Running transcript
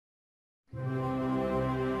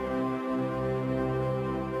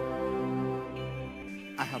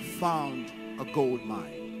I have found a gold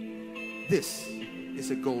mine. This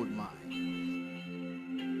is a gold mine.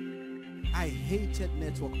 I hated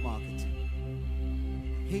network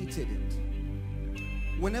marketing. Hated it.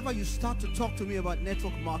 Whenever you start to talk to me about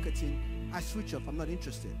network marketing, I switch off. I'm not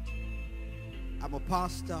interested. I'm a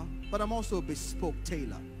pastor, but I'm also a bespoke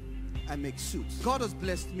tailor. I make suits. God has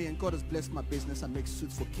blessed me and God has blessed my business. I make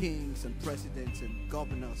suits for kings and presidents and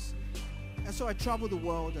governors. And so I travel the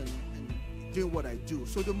world and do what I do.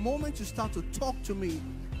 So the moment you start to talk to me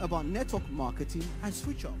about network marketing, I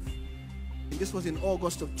switch off. And this was in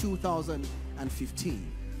August of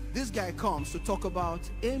 2015. This guy comes to talk about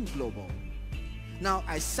AIM Global. Now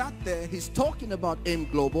I sat there, he's talking about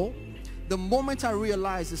AIM Global. The moment I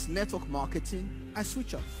realized it's network marketing, I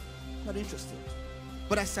switch off. Not interested.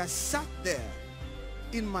 But as I sat there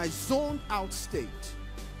in my zoned out state,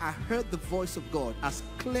 I heard the voice of God as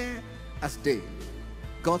clear as day.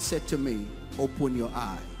 God said to me, open your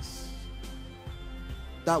eyes.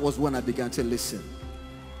 That was when I began to listen.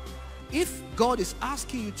 If God is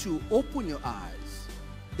asking you to open your eyes,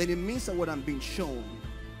 then it means that what I'm being shown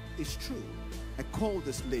is true. I called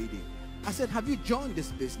this lady. I said, have you joined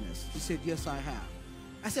this business? She said, yes, I have.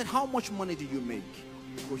 I said, how much money do you make?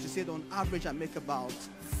 Well, she said, on average, I make about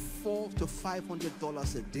 $400 to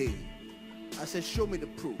 $500 a day. I said, show me the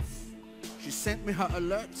proof. She sent me her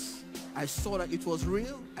alerts. I saw that it was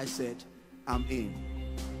real. I said, I'm in.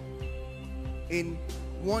 In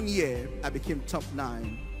 1 year, I became top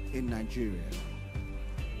 9 in Nigeria.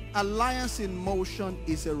 Alliance in Motion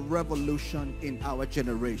is a revolution in our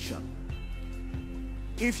generation.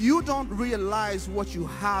 If you don't realize what you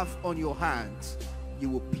have on your hands, you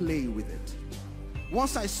will play with it.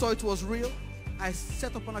 Once I saw it was real, I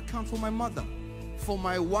set up an account for my mother, for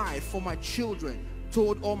my wife, for my children,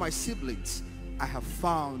 told all my siblings, I have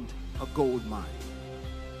found a gold mine.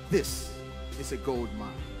 This is a gold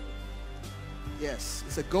mine. Yes,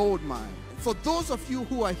 it's a gold mine. For those of you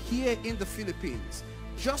who are here in the Philippines,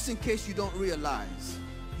 just in case you don't realize,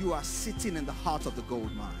 you are sitting in the heart of the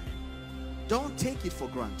gold mine. Don't take it for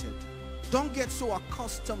granted. Don't get so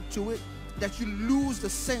accustomed to it that you lose the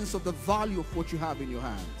sense of the value of what you have in your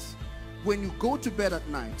hands. When you go to bed at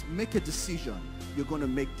night, make a decision. You're going to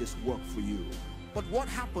make this work for you. But what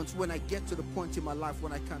happens when I get to the point in my life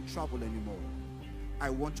when I can't travel anymore? I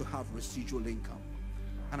want to have residual income.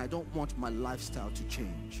 And I don't want my lifestyle to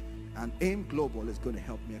change. And AIM Global is going to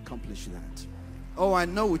help me accomplish that. Oh, I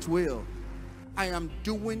know it will. I am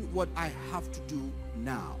doing what I have to do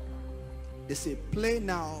now. They say play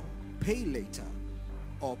now, pay later.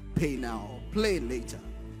 Or pay now, play later.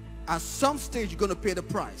 At some stage, you're going to pay the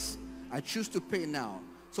price. I choose to pay now.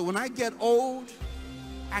 So when I get old,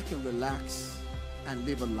 I can relax and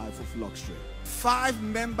live a life of luxury. 5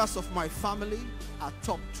 members of my family are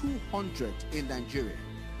top 200 in Nigeria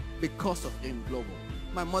because of AIM Global.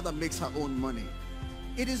 My mother makes her own money.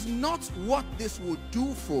 It is not what this will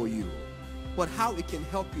do for you, but how it can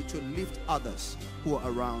help you to lift others who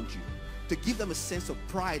are around you, to give them a sense of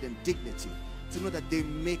pride and dignity, to know that they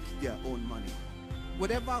make their own money.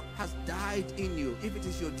 Whatever has died in you, if it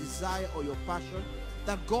is your desire or your passion,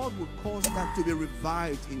 that God will cause that to be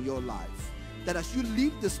revived in your life. That as you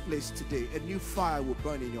leave this place today, a new fire will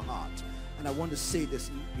burn in your heart. And I want to say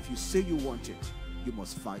this, if you say you want it, you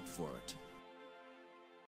must fight for it.